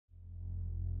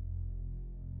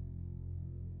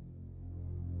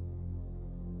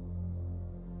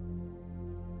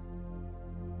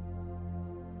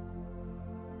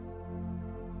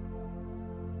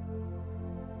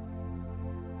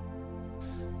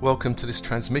Welcome to this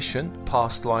transmission,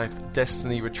 Past Life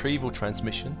Destiny Retrieval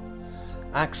transmission,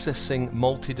 accessing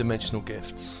multi-dimensional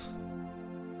gifts.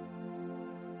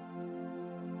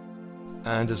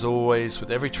 And as always, with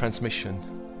every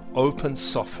transmission, open,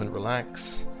 soften,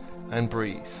 relax, and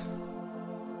breathe.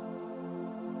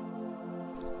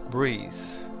 Breathe.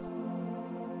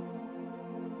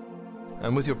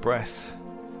 And with your breath,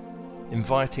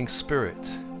 inviting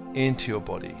spirit into your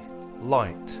body,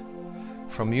 light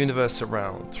from the universe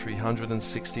around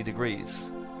 360 degrees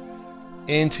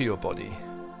into your body,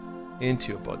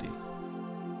 into your body.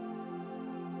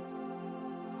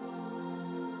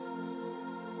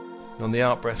 And on the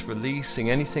out breath, releasing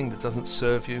anything that doesn't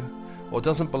serve you or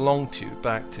doesn't belong to you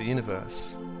back to the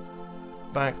universe,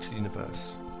 back to the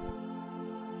universe.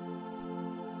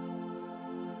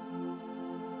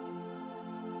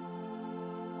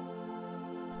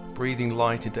 Breathing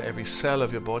light into every cell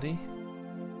of your body,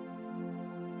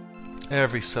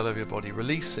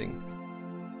 releasing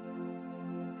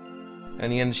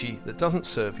any energy that doesn't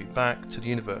serve you back to the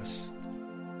universe.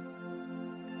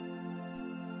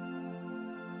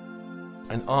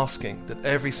 And asking that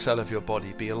every cell of your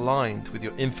body be aligned with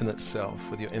your infinite self,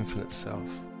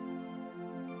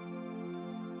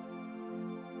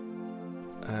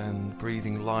 And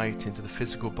breathing light into the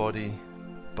physical body,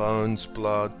 bones,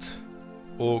 blood,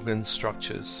 organs,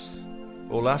 structures,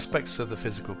 all aspects of the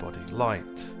physical body,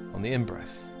 light on the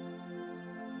in-breath.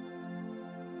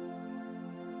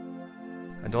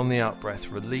 And on the out-breath,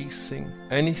 releasing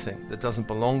anything that doesn't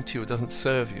belong to you or doesn't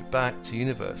serve you back to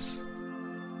universe.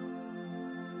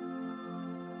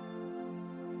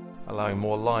 Allowing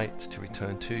more light to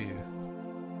return to you.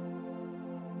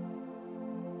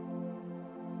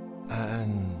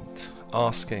 And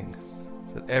asking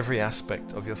that every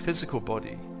aspect of your physical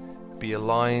body be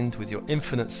aligned with your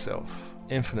infinite self,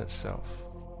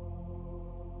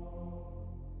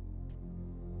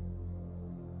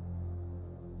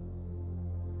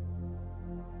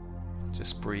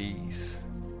 Just breathe.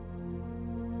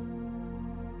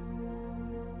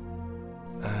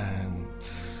 And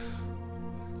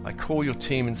I call your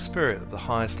team in spirit of the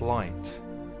highest light,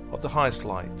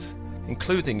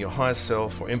 including your highest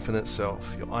self or infinite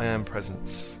self, your I Am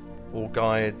presence, all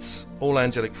guides, all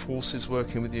angelic forces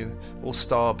working with you, all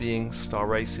star beings, star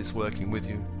races working with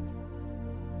you.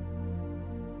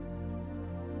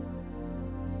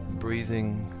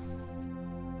 Breathing.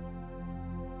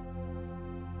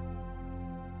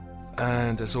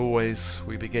 And as always,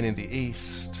 we begin in the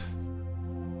east.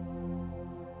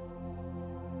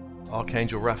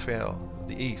 Archangel Raphael of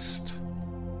the east.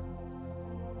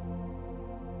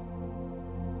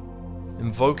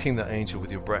 Invoking that angel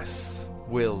with your breath,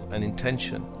 will and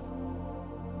intention.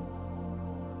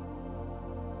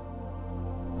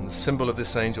 And the symbol of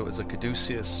this angel is a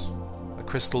caduceus, a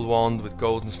crystal wand with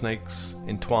golden snakes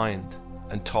entwined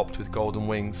and topped with golden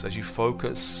wings. As you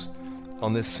focus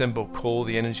on this symbol, call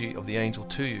the energy of the angel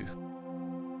to you.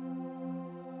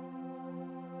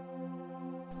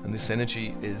 And this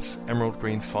energy is emerald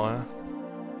green fire.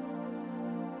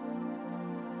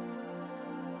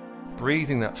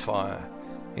 Breathing that fire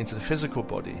into the physical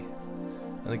body.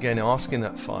 And again, asking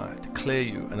that fire to clear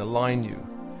you and align you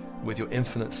with your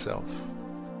infinite self.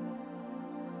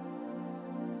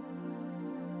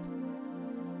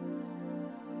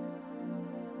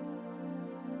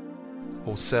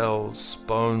 All cells,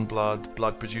 bone,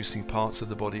 blood producing parts of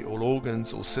the body, all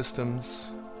organs, all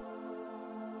systems.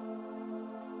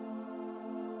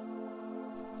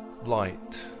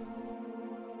 Light.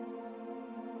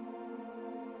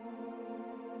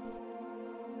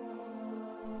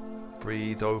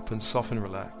 Breathe, open, soften,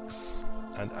 relax.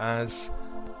 And as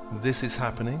this is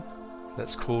happening,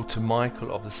 let's call to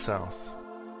Michael of the South.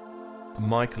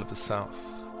 Michael of the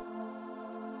South.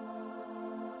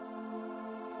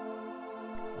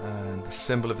 And the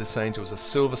symbol of this angel is a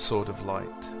silver sword of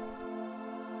light.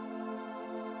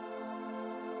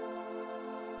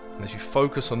 And as you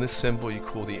focus on this symbol, you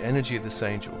call the energy of this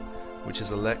angel, which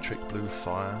is electric blue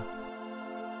fire.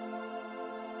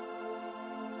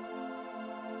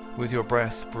 With your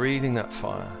breath, breathing that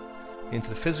fire into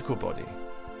the physical body,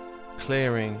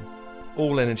 clearing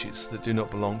all energies that do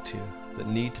not belong to you, that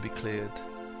need to be cleared.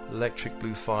 Electric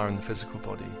blue fire in the physical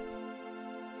body.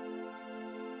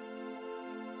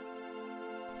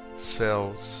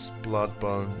 Cells, blood,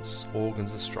 bones,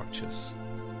 organs and structures.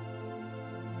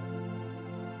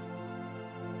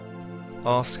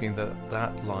 Asking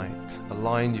that light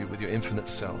align you with your infinite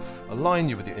self. Align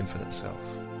you with your infinite self.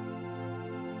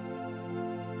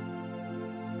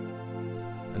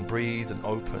 And breathe and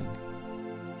open.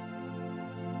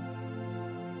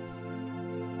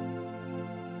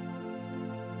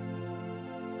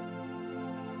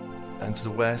 And to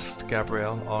the west,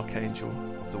 Gabriel, Archangel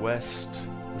of the west,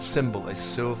 the symbol, a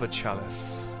silver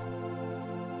chalice.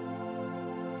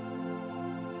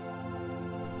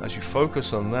 As you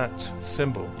focus on that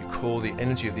symbol, you call the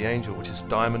energy of the angel, which is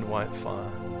diamond white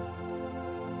fire.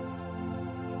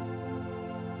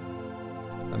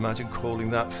 Imagine calling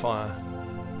that fire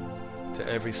to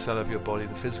every cell of your body,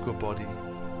 the physical body,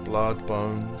 blood,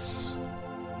 bones,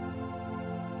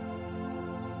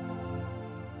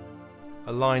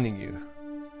 aligning you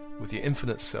with your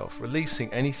infinite self,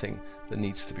 releasing anything that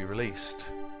needs to be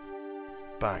released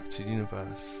back to the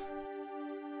universe.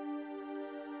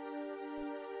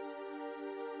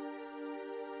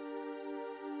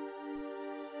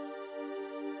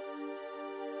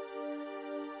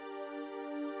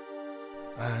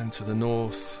 And to the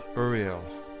north, Uriel,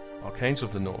 Archangel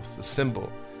of the north, the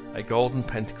symbol, a golden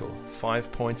pentacle,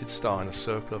 5-pointed star in a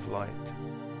circle of light.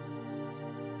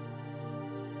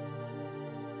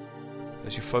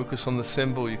 As you focus on the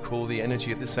symbol, you call the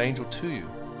energy of this angel to you,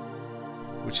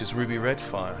 which is ruby red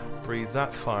fire. Breathe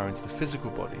that fire into the physical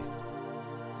body,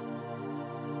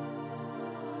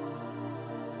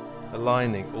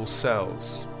 aligning all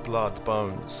cells, blood,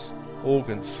 bones,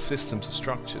 organs, systems, and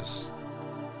structures.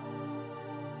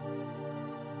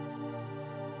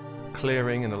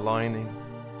 Clearing and aligning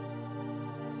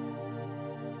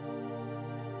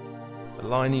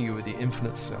you with the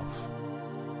infinite self.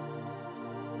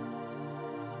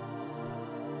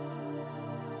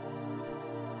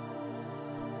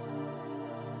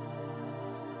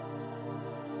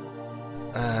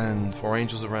 And 4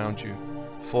 angels around you,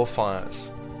 4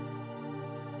 fires.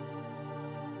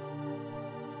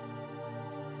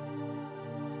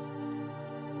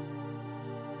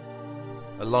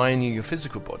 Aligning your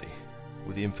physical body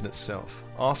with the infinite self,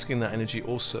 asking that energy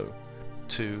also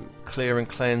to clear and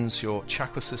cleanse your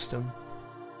chakra system,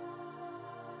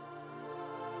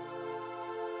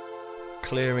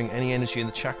 clearing any energy in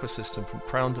the chakra system from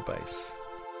crown to base,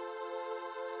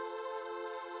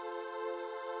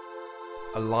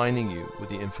 aligning you with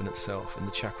the infinite self in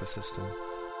the chakra system.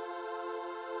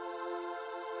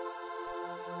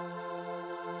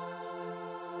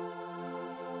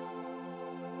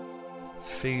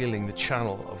 Feeling the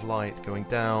channel of light going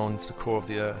down to the core of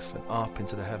the earth and up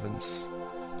into the heavens,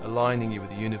 aligning you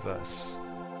with the universe,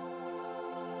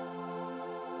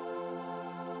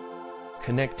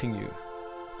 connecting you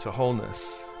to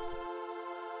wholeness.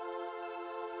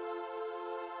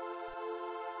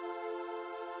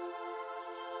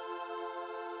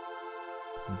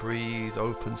 Breathe,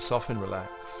 open, soften,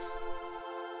 relax.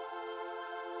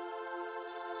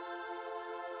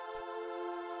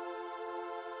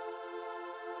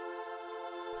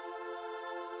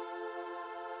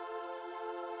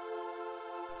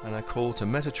 And I call to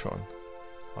Metatron,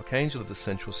 Archangel of the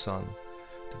Central Sun,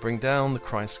 to bring down the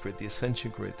Christ grid, the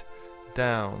Ascension grid,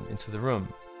 down into the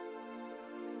room.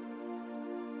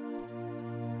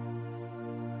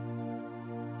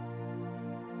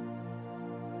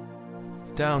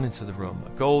 Down into the room, a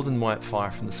golden white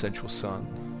fire from the Central Sun.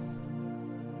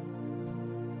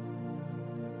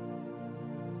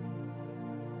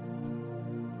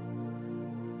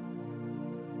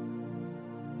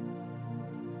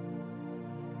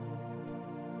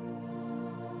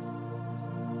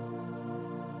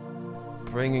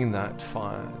 Bringing that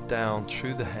fire down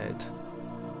through the head,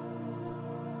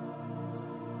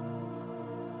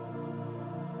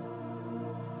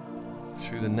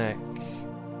 through the neck,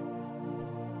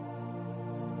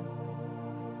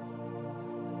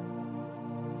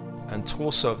 and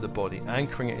torso of the body,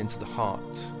 anchoring it into the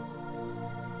heart,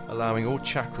 allowing all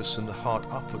chakras from the heart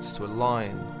upwards to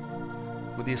align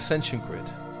with the Ascension grid,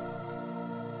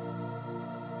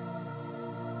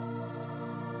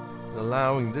 and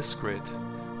allowing this grid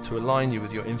to align you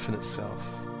with your infinite self.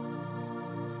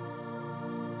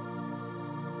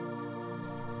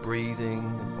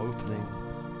 Breathing and opening.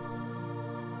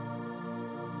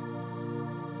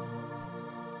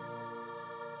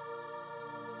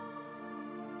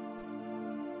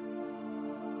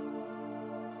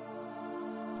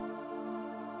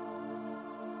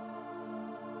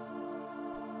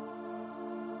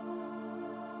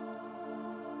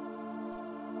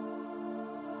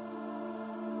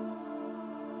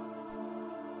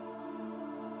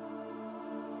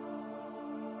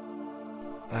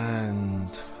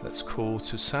 And let's call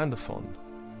to Sandalphon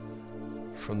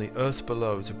from the earth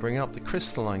below to bring up the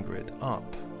crystalline grid up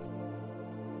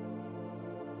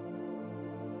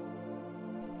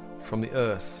from the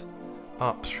earth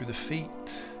up through the feet,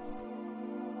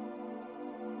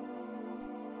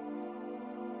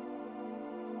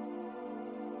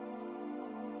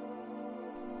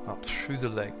 up through the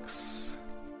legs,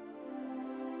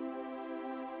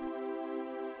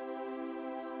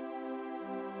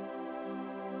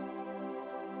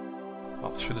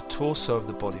 through the torso of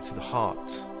the body to the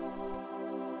heart,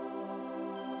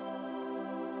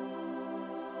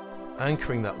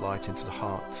 anchoring that light into the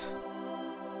heart,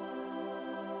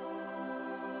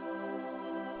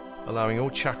 allowing all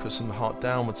chakras from the heart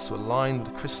downwards to align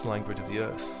with the crystalline grid of the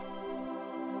earth.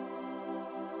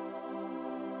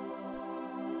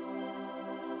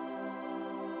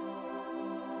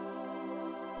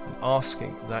 And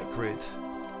asking that grid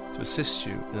to assist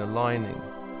you in aligning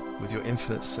with your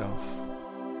infinite self.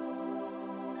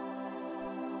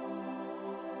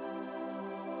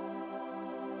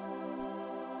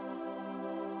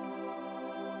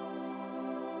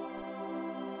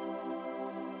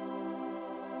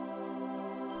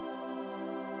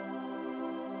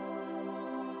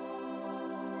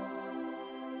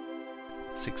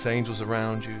 Six angels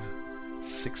around you,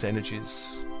 six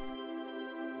energies,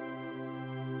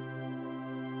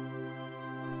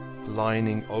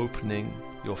 aligning, opening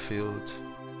your field,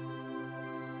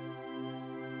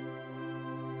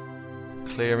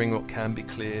 clearing what can be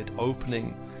cleared,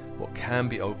 opening what can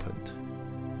be opened,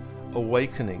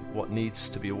 awakening what needs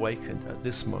to be awakened at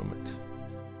this moment.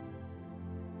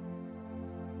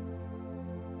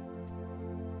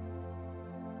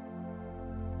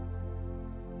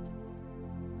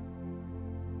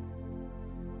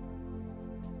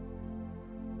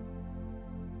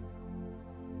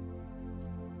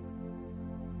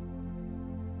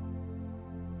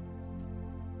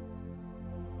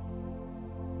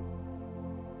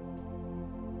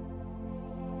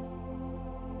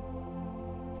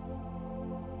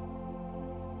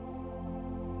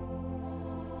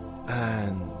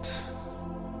 And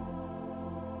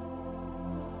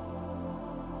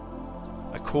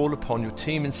I call upon your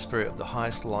team in spirit of the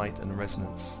highest light and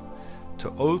resonance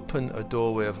to open a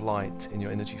doorway of light in your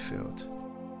energy field.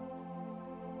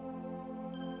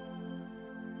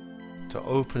 To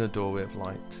open a doorway of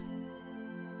light.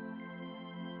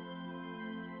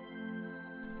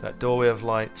 That doorway of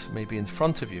light may be in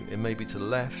front of you, it may be to the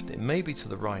left, it may be to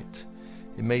the right,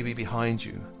 it may be behind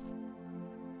you.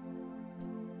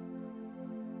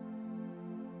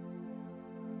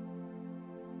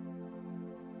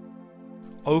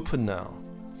 Open now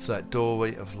to that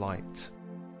doorway of light.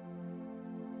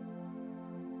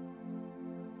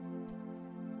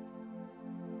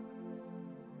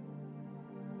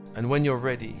 And when you're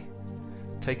ready,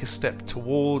 take a step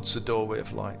towards the doorway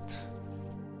of light.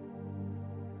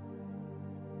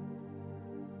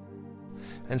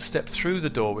 And step through the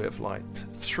doorway of light,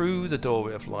 through the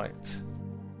doorway of light.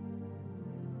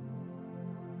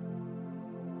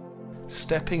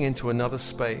 Stepping into another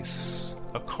space,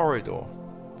 a corridor.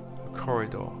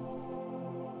 Corridor.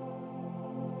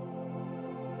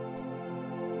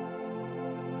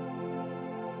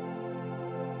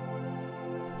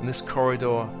 And this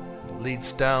corridor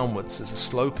leads downwards. There's a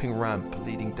sloping ramp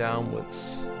leading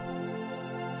downwards.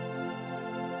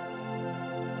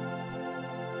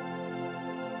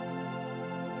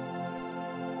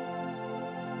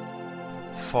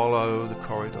 Follow the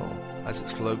corridor as it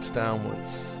slopes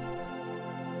downwards.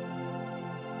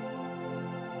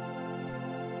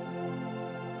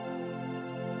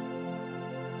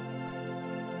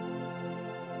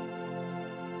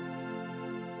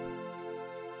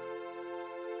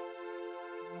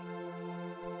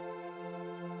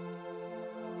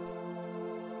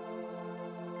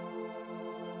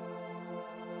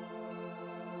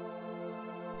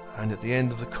 And at the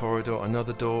end of the corridor,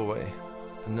 another doorway,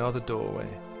 another doorway.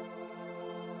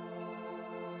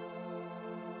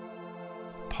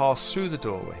 Pass through the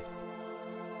doorway.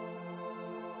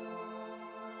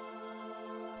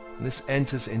 And this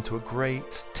enters into a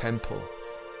great temple,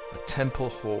 a temple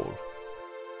hall.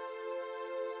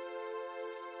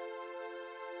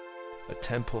 A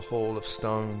temple hall of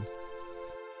stone.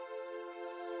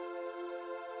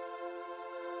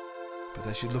 But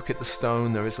as you look at the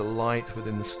stone, there is a light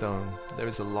within the stone. There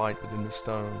is a light within the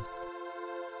stone.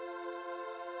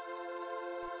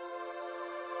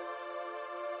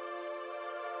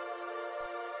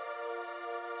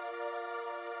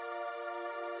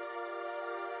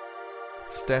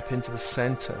 Step into the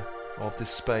center of this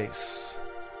space.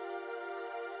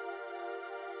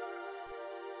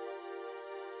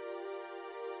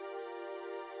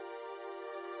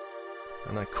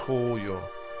 And I call your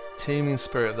teeming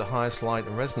spirit of the highest light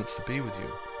and resonance to be with you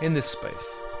in this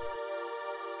space.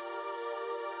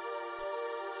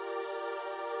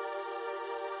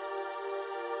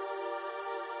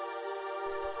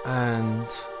 And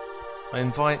I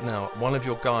invite now one of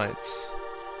your guides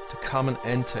to come and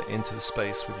enter into the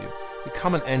space with you. You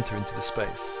come and enter into the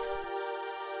space.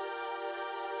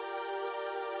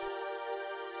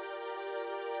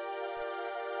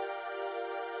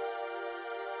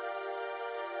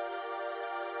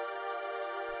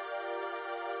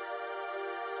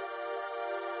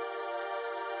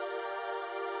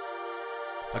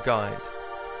 a guide.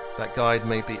 That guide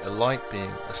may be a light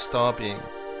being, a star being,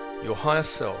 your higher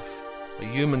self, a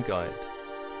human guide,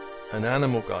 an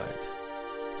animal guide,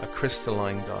 a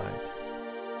crystalline guide.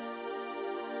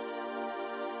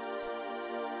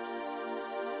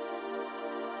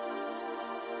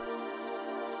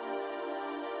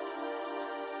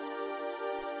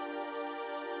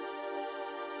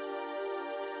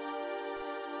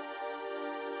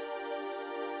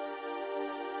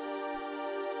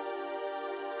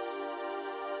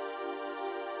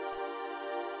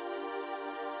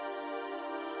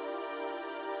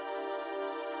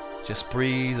 Just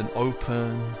breathe and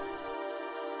open,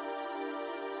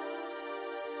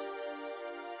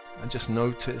 and just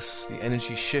notice the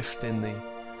energy shift in the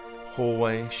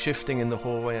hallway, shifting in the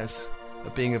hallway as a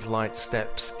being of light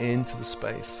steps into the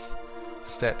space,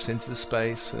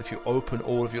 and if you open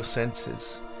all of your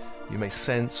senses, you may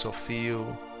sense or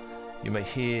feel, you may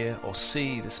hear or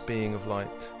see this being of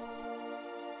light.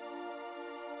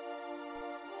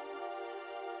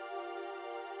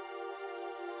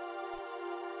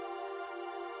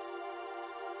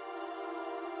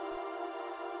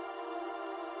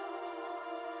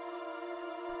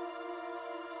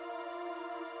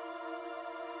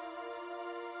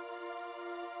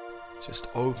 Just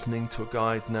opening to a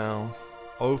guide now,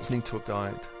 opening to a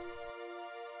guide.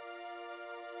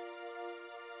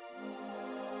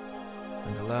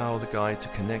 And allow the guide to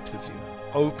connect with you.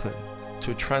 Open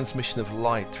to a transmission of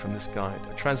light from this guide,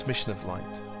 a transmission of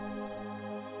light.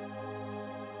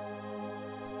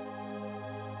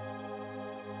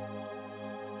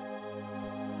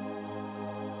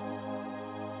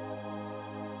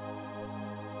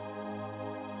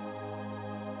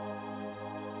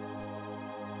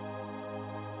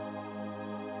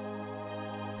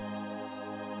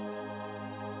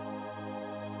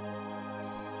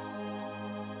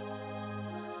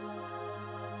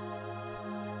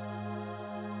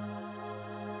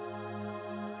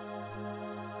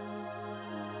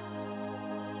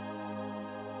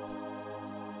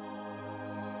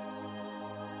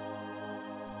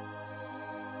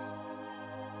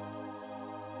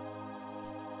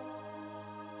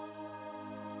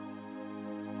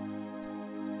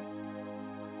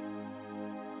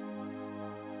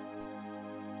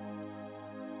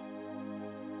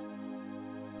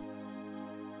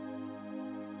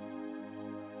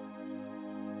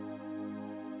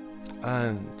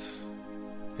 And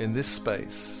in this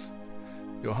space,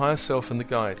 your higher self and the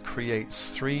guide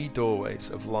creates 3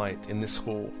 doorways of light in this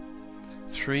hall.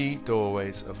 3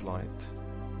 doorways of light.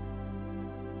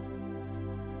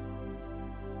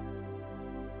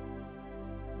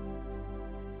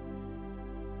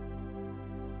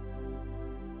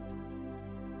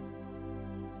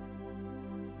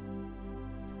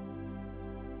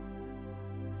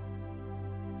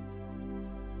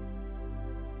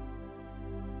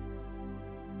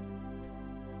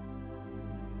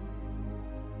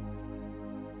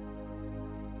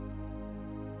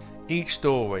 Each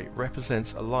doorway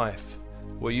represents a life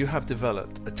where you have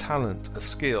developed a talent, a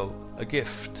skill, a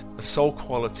gift, a soul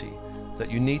quality that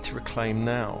you need to reclaim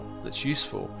now, that's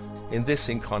useful in this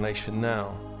incarnation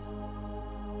now.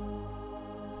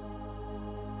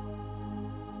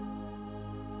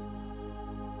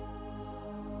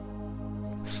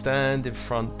 Stand in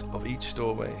front of each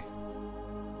doorway.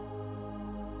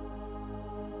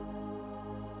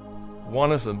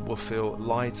 One of them will feel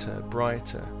lighter,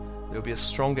 brighter. There will be a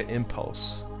stronger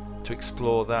impulse to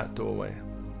explore that doorway.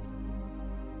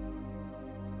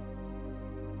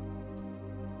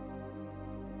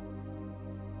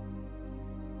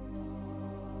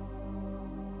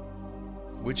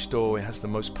 Which doorway has the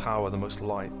most power, the most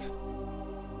light?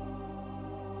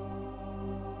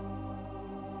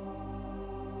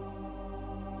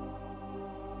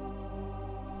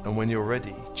 And when you're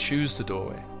ready, choose the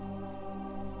doorway.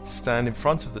 Stand in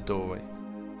front of the doorway.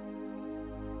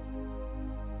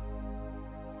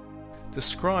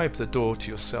 Describe the door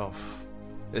to yourself.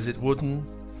 Is it wooden?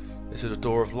 Is it a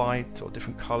door of light or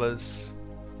different colors?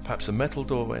 Perhaps a metal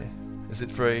doorway? Is it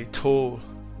very tall?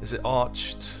 Is it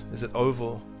arched? Is it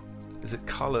oval? Is it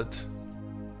colored?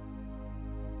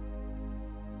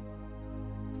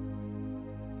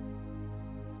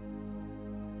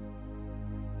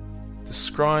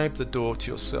 Describe the door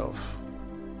to yourself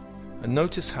and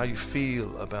notice how you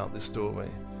feel about this doorway.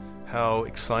 How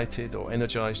excited or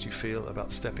energized you feel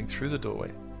about stepping through the doorway.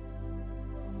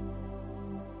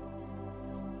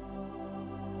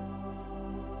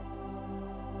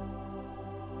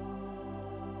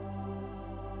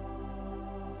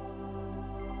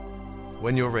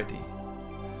 When you're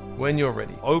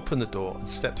ready, open the door and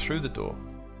step through the door.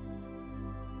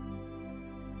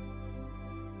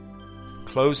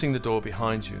 closing the door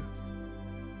behind you.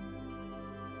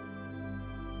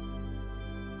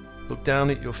 Look down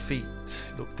at your feet.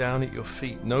 Look down at your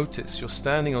feet. Notice you're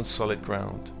standing on solid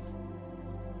ground.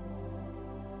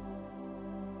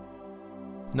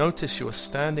 Notice you are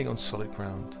standing on solid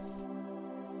ground.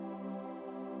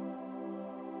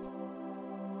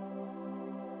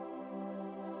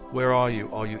 Where are you?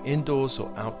 Are you indoors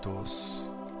or outdoors?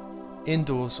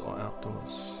 Indoors or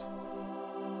outdoors?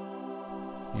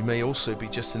 You may also be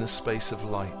just in a space of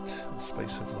light, a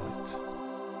space of light.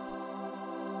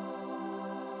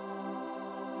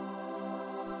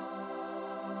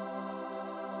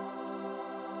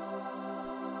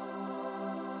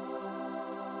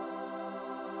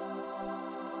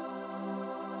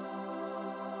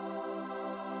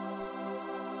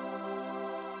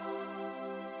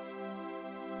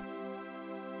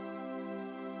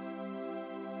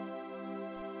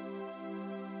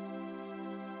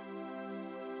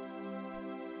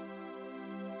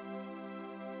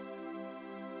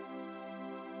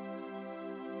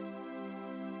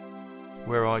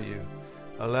 Where are you?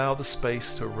 Allow the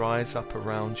space to rise up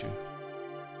around you.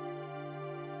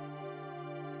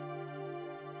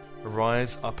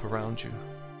 Rise up around you.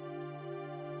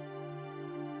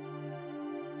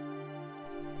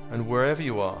 And wherever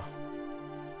you are,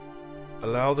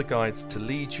 allow the guide to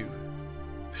lead you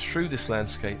through this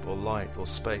landscape or light or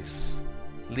space.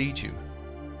 Lead you.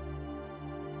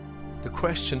 The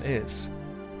question is,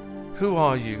 who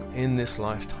are you in this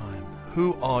lifetime?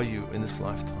 Who are you in this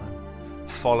lifetime?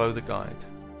 Follow the guide.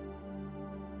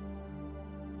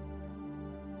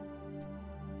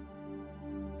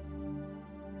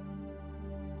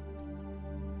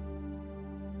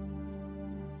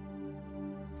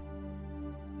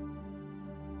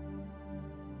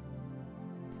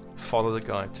 Follow the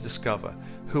guide to discover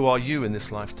who are you in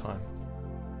this lifetime.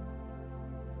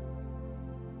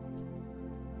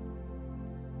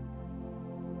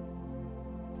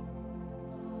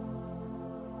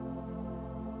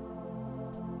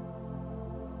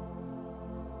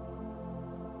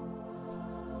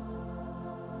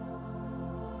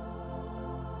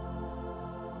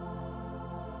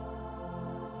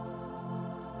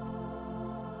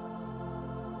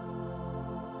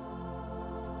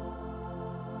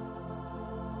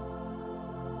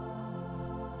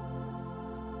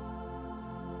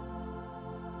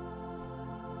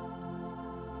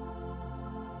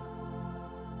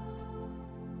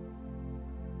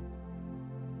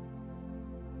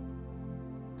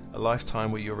 A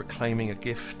lifetime where you're reclaiming a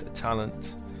gift, a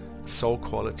talent, a soul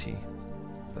quality,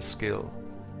 a skill.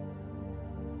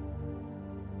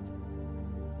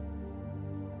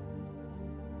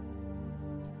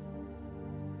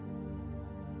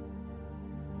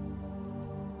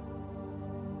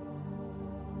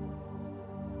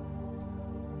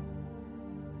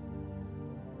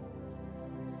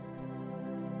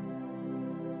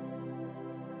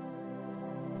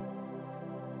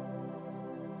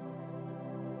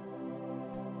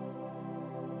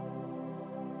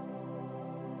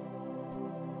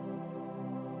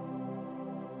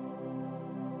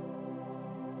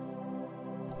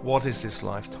 What is this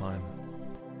lifetime?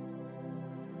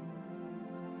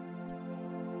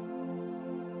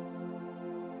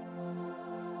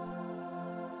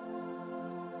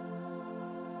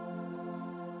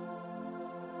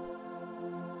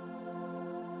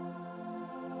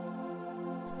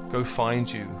 Go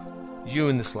find you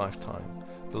in this lifetime,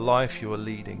 the life you are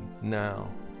leading now.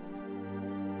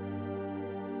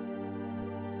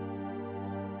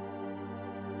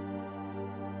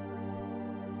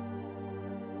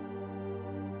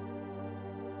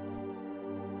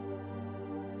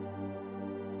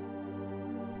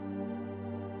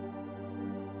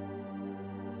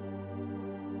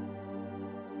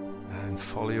 And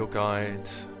follow your guide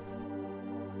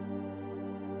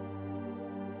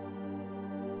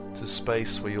to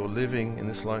space where you're living in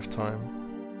this lifetime.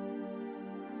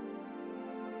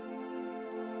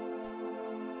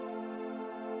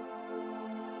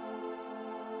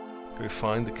 Go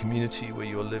find the community where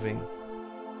you're living.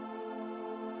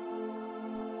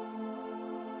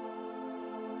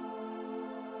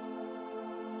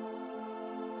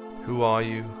 Who are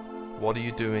you? What are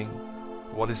you doing?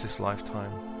 What is this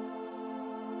lifetime?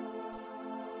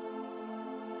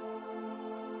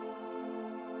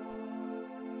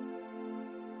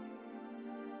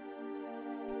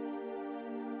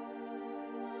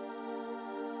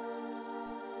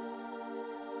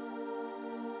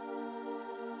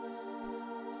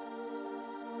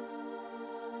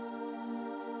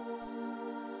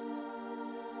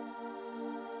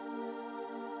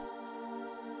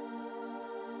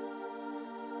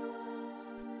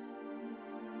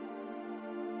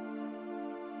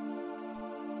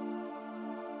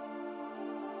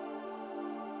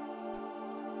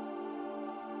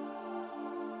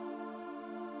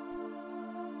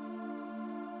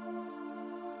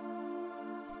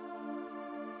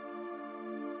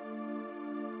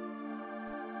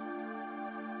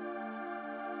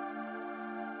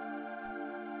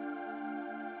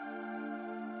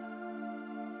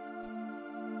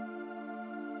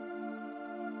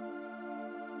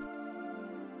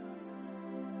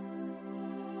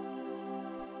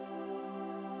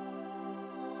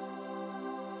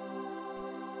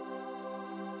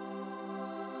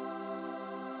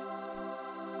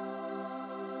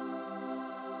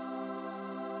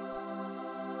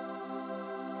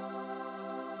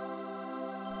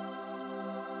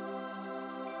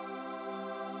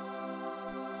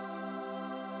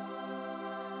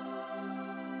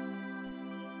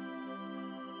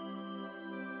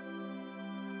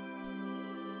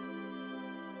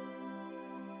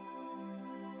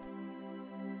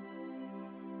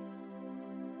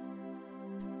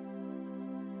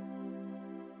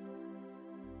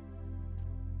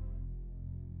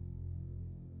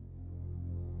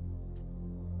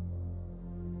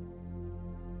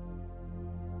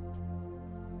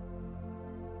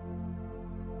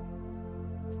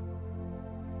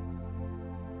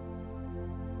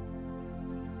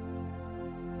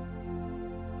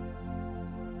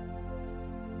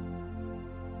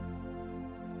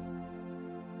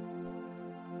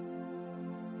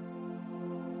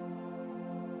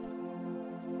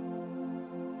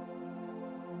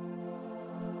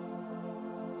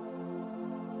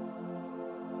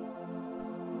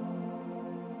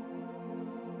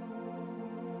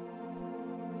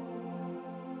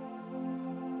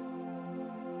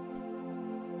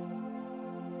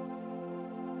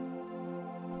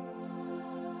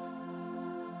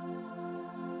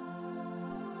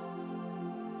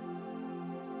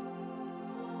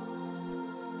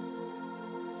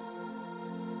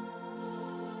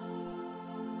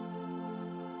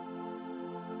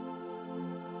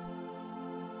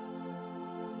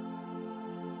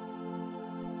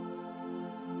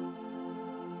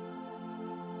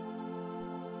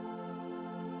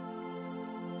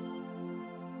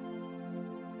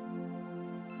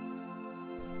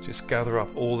 Just gather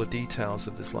up all the details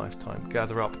of this lifetime.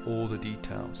 Gather up all the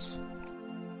details.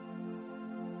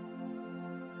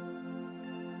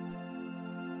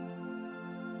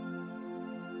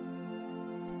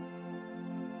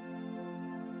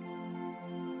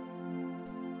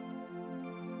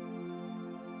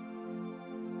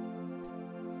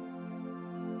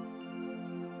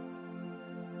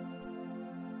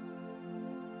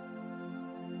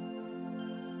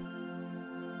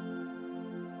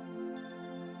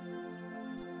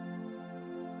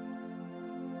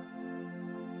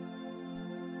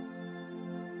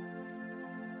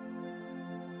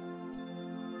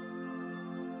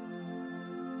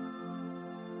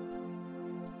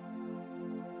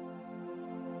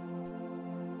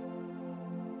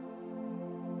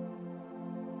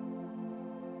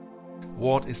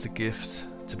 What is the gift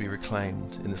to be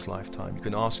reclaimed in this lifetime? You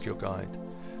can ask your guide.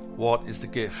 What is the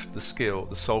gift, the skill,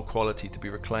 the soul quality to be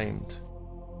reclaimed?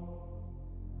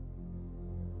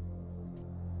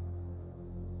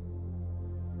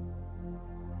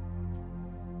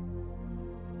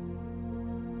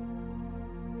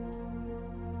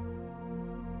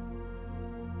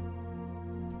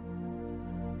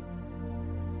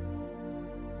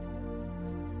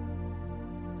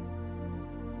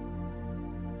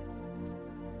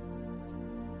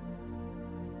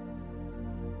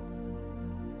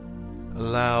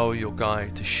 Allow your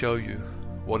guide to show you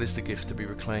what is the gift to be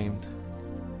reclaimed.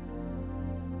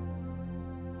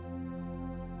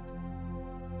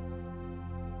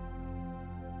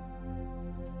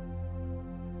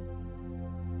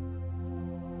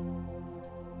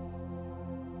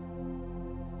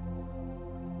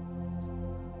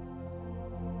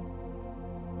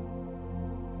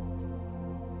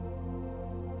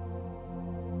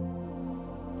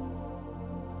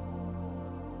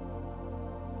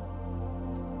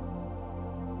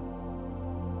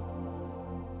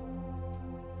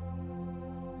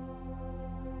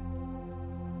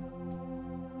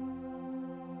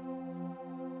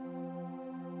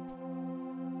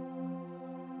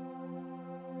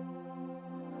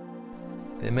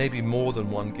 There may be more than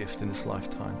one gift in this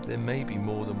lifetime. There may be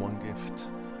more than one gift.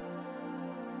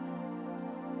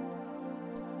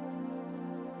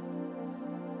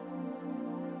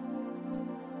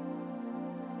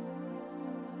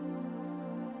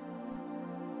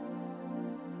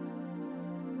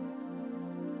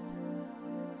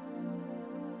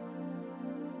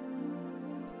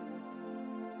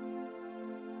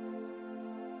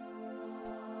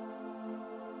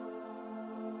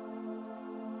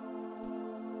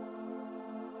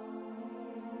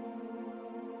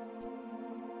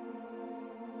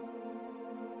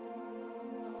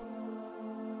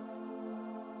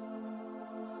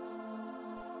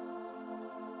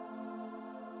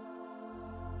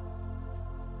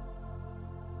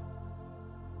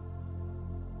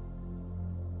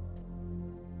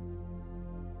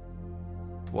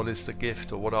 What is the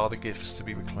gift, or what are the gifts to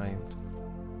be reclaimed?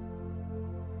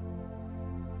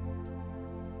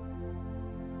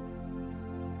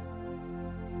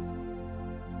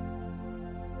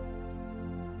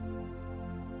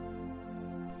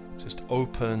 Just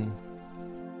open,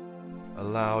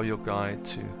 allow your guide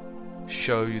to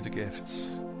show you the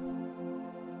gifts.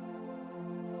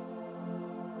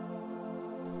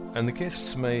 And the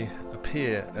gifts may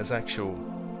appear as actual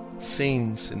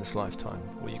scenes in this lifetime,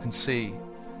 where you can see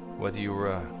whether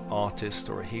you're an artist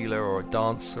or a healer or a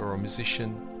dancer or a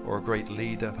musician or a great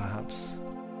leader perhaps.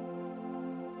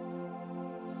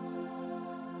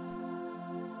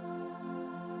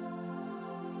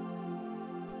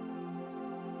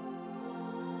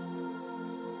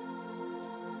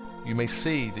 You may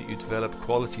see that you develop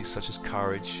qualities such as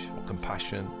courage or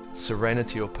compassion,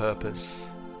 serenity or purpose.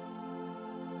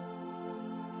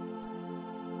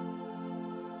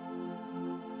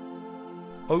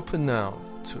 Open now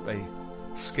to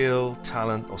a skill,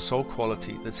 talent or soul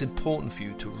quality that's important for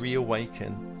you to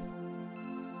reawaken.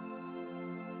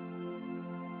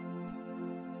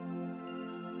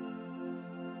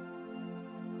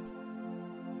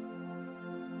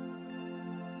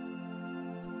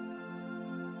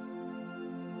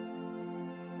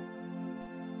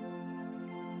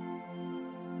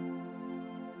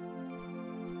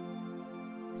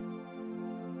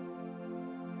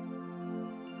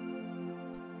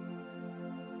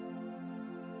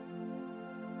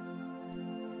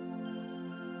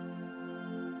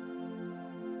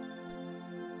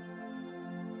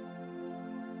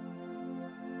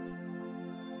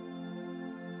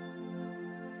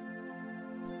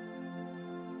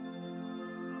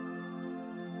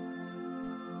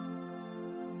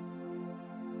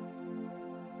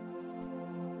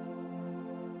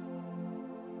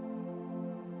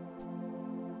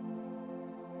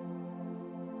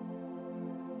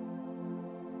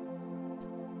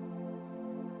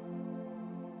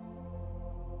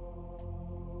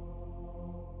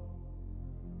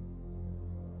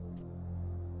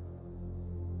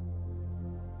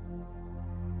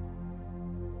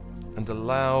 and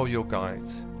allow your guide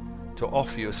to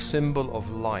offer you a symbol of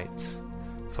light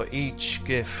for each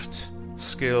gift,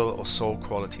 skill or soul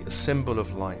quality, a symbol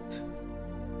of light.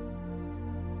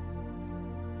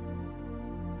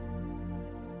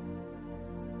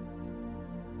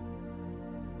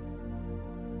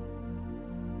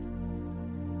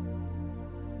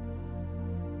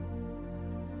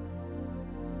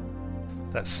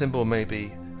 That symbol may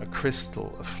be a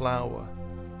crystal, a flower,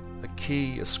 a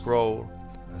key, a scroll,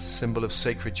 a symbol of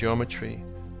sacred geometry,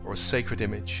 or a sacred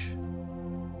image.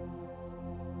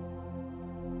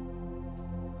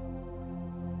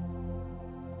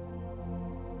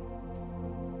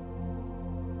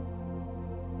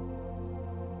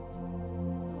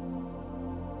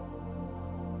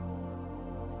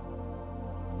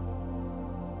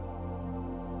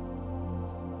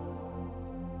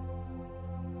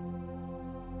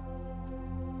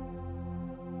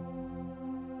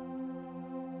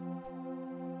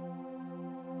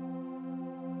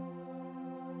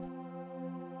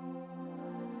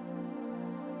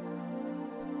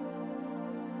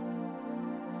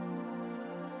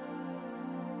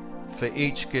 For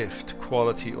each gift,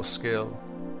 quality or skill,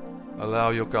 allow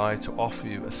your guide to offer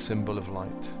you a symbol of light.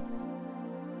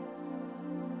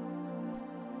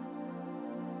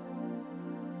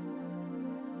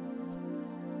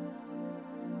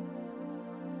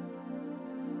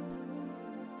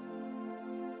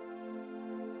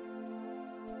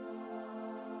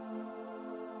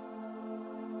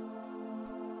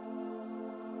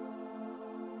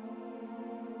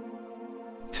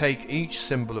 Take each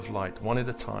symbol of light one at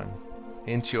a time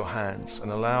into your hands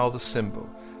and allow the symbol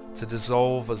to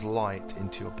dissolve as light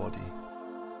into your body.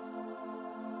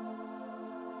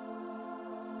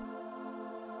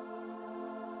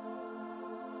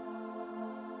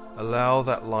 Allow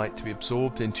that light to be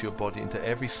absorbed into your body, into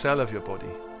every cell of your body.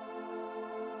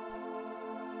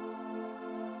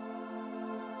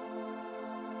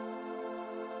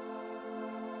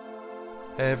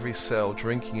 Every cell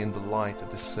drinking in the light of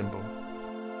this symbol.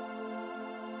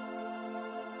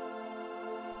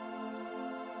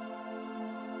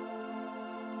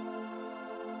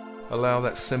 Allow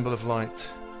that symbol of light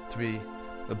to be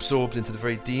absorbed into the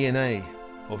very DNA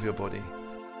of your body.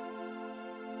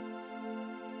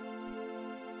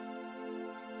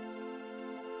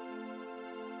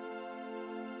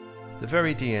 The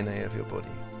very DNA of your body,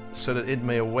 so that it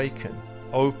may awaken,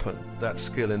 open that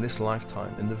skill in this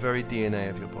lifetime in the very DNA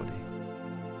of your body.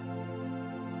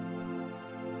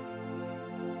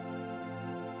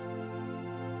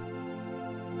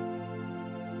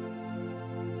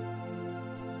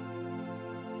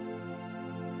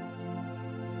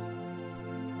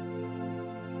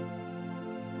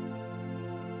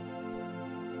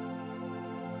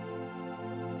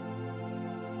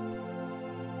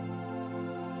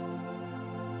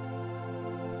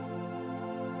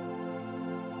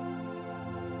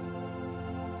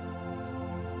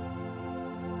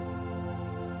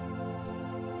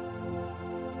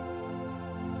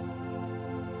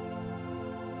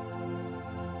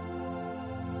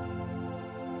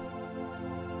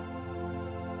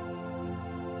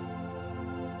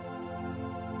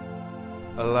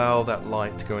 Allow that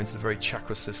light to go into the very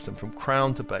chakra system from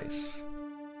crown to base.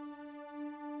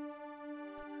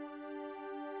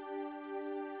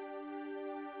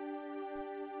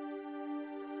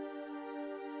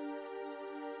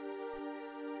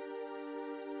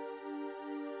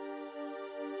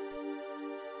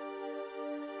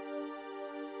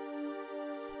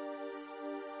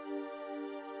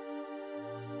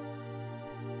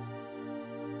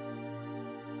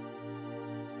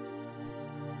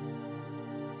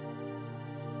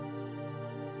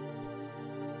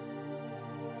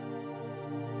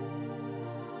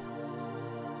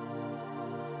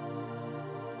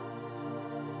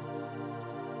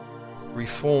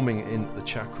 Reforming in the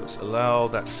chakras, allow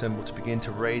that symbol to begin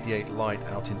to radiate light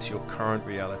out into your current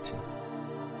reality.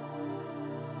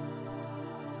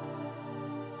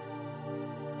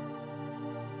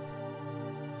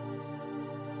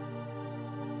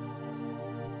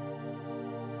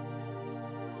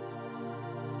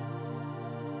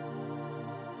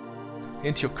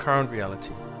 Into your current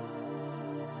reality.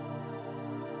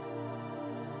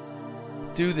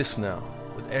 Do this now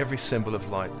with every symbol of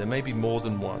light. There may be more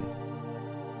than one.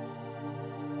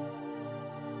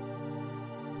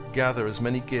 Gather as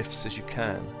many gifts as you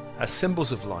can as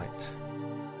symbols of light.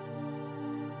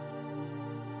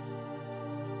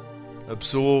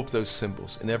 Absorb those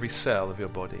symbols in every cell of your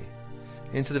body,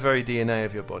 into the very DNA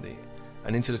of your body,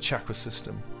 and into the chakra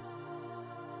system.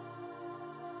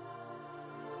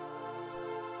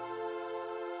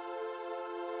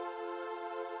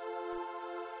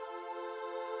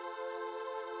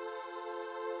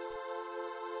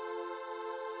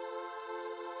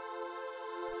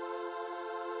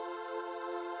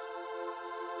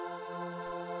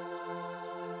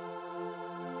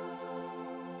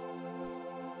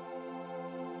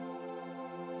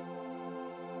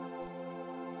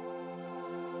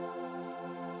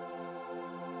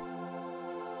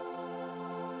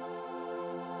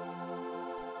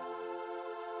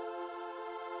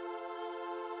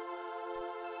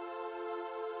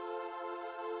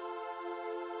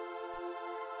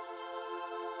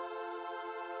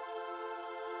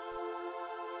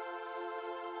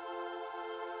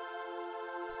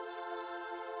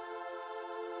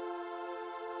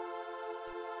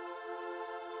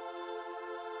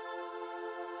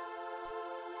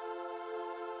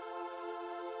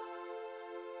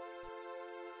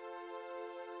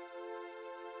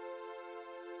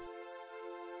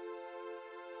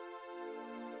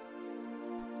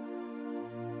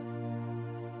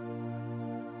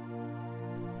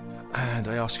 And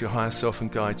I ask your higher self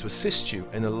and guide to assist you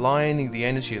in aligning the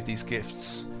energy of these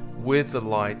gifts with the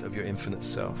light of your infinite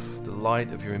self, the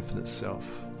light of your infinite self.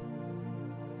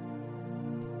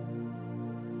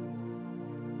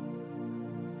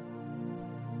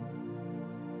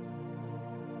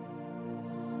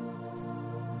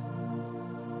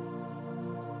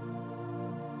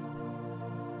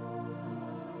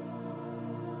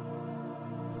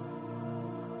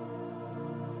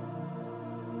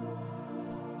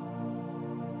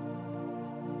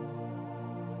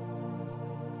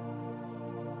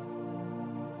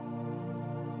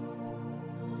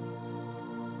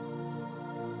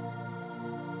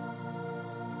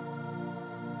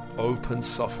 Open,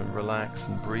 soften, relax,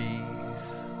 and breathe.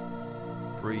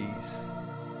 Breathe.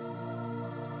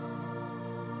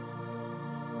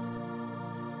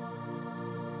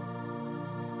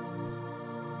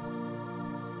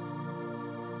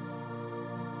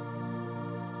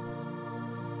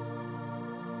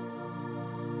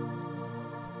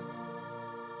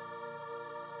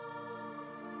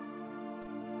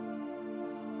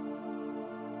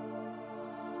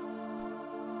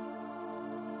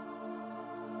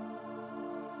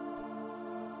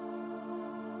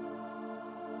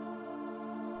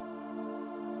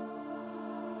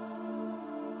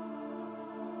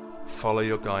 Follow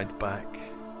your guide back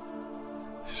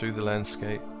through the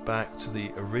landscape, back to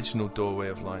the original doorway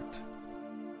of light.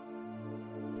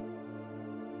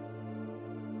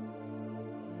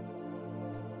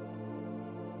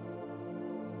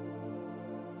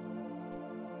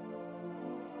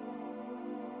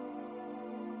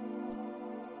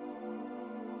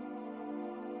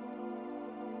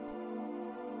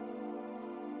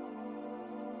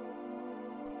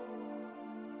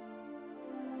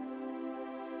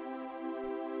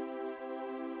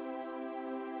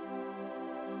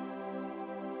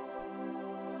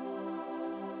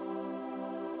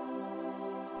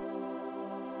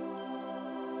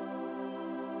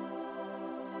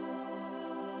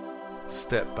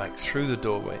 Step back through the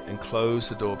doorway and close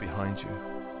the door behind you.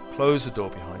 Close the door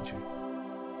behind you.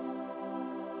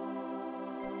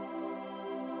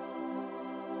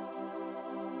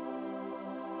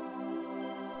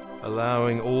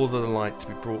 Allowing all the light to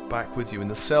be brought back with you in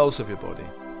the cells of your body,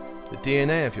 the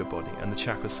DNA of your body, and the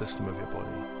chakra system of your body.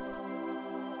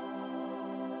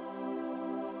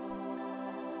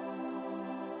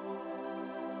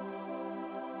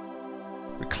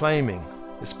 Reclaiming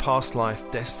this past life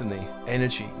destiny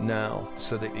energy now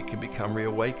so that it can become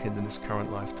reawakened in this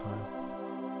current lifetime.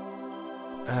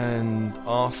 And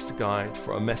ask the guide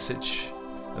for a message.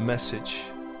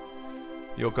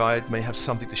 Your guide may have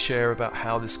something to share about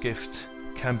how this gift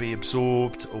can be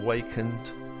absorbed,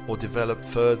 awakened, or developed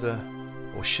further,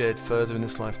 or shared further in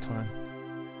this lifetime.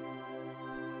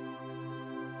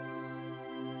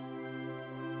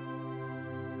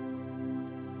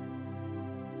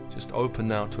 Just open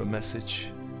now to a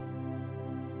message.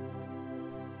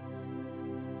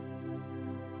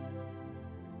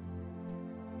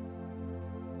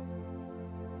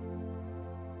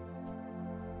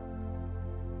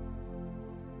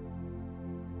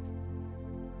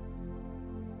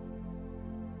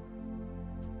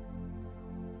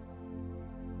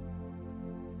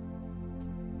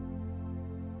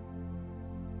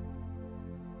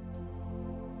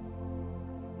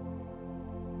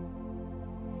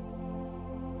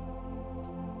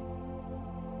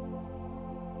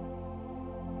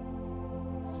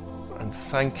 And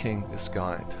thanking this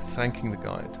guide, thanking the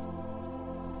guide.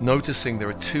 Noticing there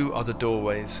are two other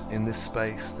doorways in this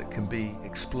space that can be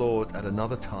explored at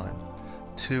another time.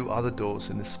 Two other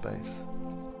doors in this space.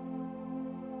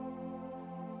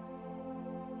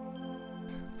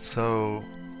 So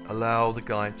allow the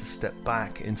guide to step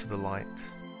back into the light.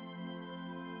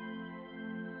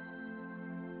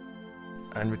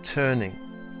 And returning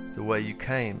the way you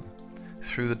came,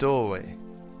 through the doorway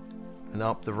and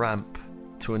up the ramp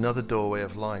to another doorway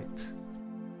of light.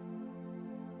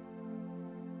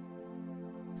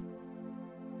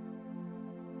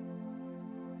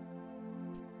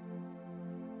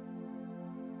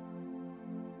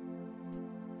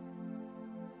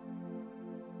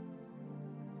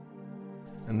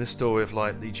 And this doorway of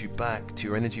light leads you back to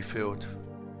your energy field.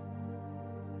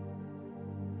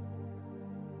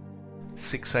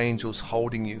 6 angels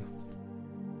holding you.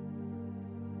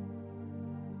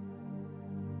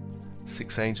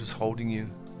 6 angels holding you.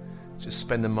 Just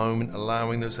spend a moment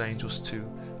allowing those angels to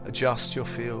adjust your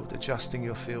field, adjusting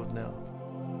your field now.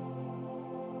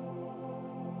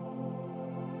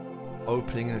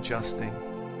 Opening and adjusting.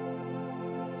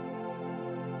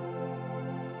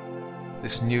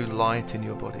 This new light in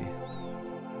your body.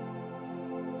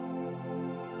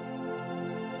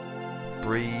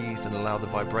 breathe and allow the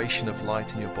vibration of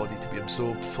light in your body to be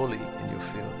absorbed fully in your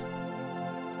field.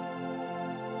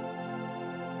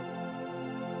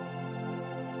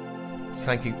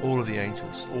 Thanking all of the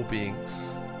angels, all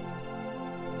beings,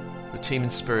 the team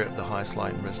and spirit of the highest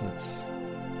light and resonance.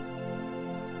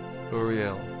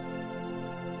 Uriel,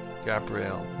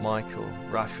 Gabriel, Michael,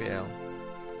 Raphael,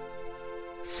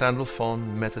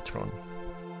 Sandalphon, Metatron.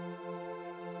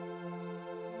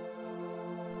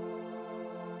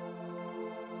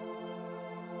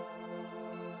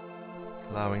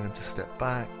 Allowing them to step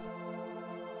back.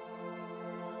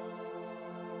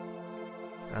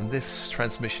 And this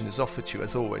transmission is offered to you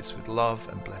as always with love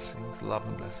and blessings, love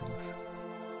and blessings.